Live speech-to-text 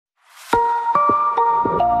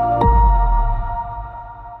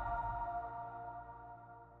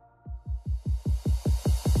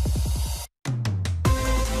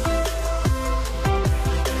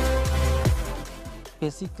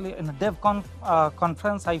Basically, in a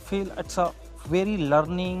conference, I feel it's a very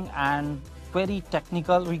learning and very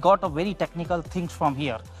technical. We got a very technical things from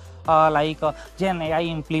here, like Gen AI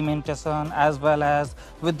implementation, as well as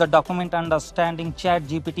with the document understanding, Chat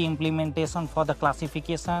GPT implementation for the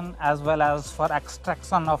classification, as well as for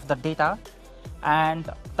extraction of the data. And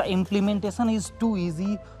the implementation is too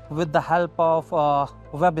easy with the help of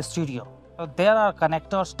Web Studio. There are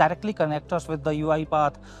connectors, directly connectors with the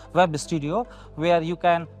UiPath Web Studio, where you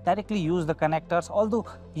can directly use the connectors. Although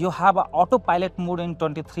you have an autopilot mode in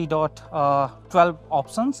 23.12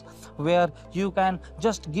 options, where you can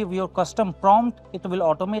just give your custom prompt, it will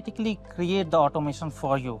automatically create the automation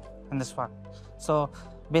for you in this one. So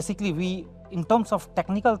basically, we, in terms of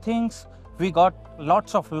technical things, we got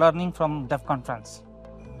lots of learning from Dev Conference.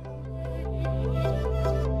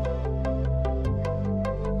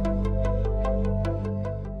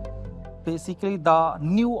 Basically, the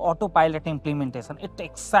new autopilot implementation, it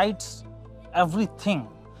excites everything.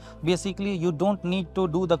 Basically, you don't need to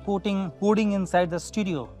do the coding inside the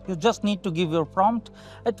studio. You just need to give your prompt.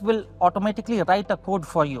 It will automatically write a code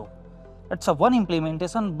for you. It's a one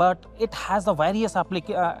implementation, but it has the various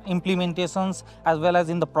implementations, as well as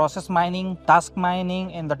in the process mining, task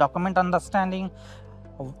mining, in the document understanding.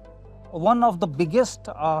 One of the biggest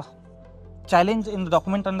challenge in the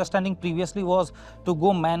document understanding previously was to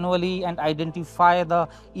go manually and identify the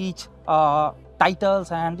each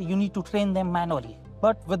titles, and you need to train them manually.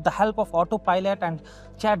 But with the help of autopilot and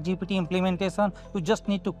Chat GPT implementation, you just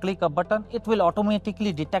need to click a button. It will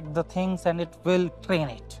automatically detect the things and it will train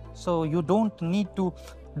it. So you don't need to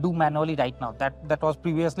do manually right now. That was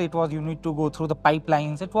previously, it was you need to go through the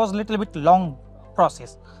pipelines. It was a little bit long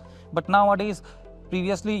process. But nowadays,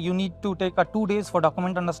 previously you need to take 2 days for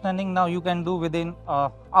document understanding. Now you can do within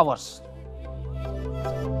hours.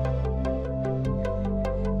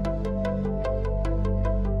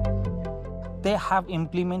 They have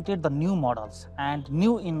implemented the new models and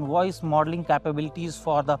new invoice modeling capabilities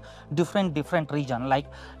for the different region, like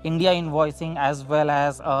India invoicing, as well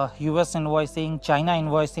as US invoicing, China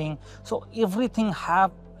invoicing. So everything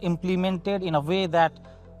have implemented in a way that,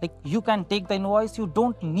 like, you can take the invoice, you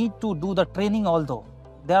don't need to do the training. Although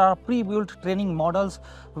there are pre-built training models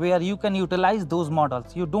where you can utilize those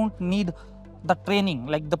models, you don't need the training.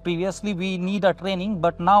 Like the previously we need a training,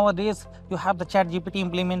 but nowadays you have the Chat GPT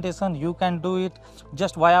implementation. You can do it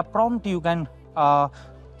just via prompt. You can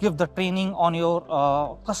give the training on your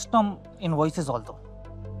custom invoices also.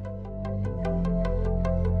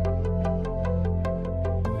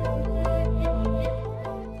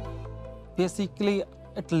 Basically,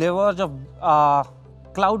 it leverages a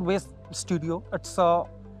cloud-based studio.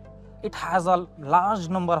 It has a large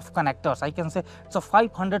number of connectors. I can say it's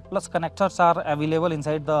 500 plus connectors are available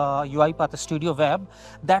inside the UiPath Studio Web.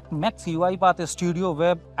 That makes UiPath Studio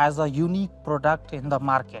Web as a unique product in the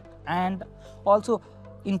market. And also,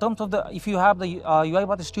 in terms of if you have the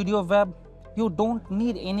UiPath Studio Web, you don't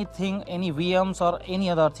need anything, any VMs or any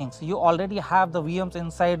other things. You already have the VMs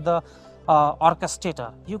inside the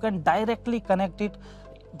orchestrator. You can directly connect it.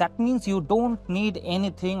 That means you don't need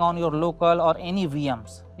anything on your local or any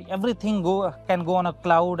VMs. Everything can go on a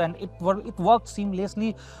cloud, and it works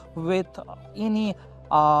seamlessly with any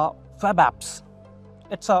web apps.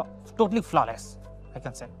 It's totally flawless, I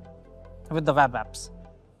can say, with the web apps.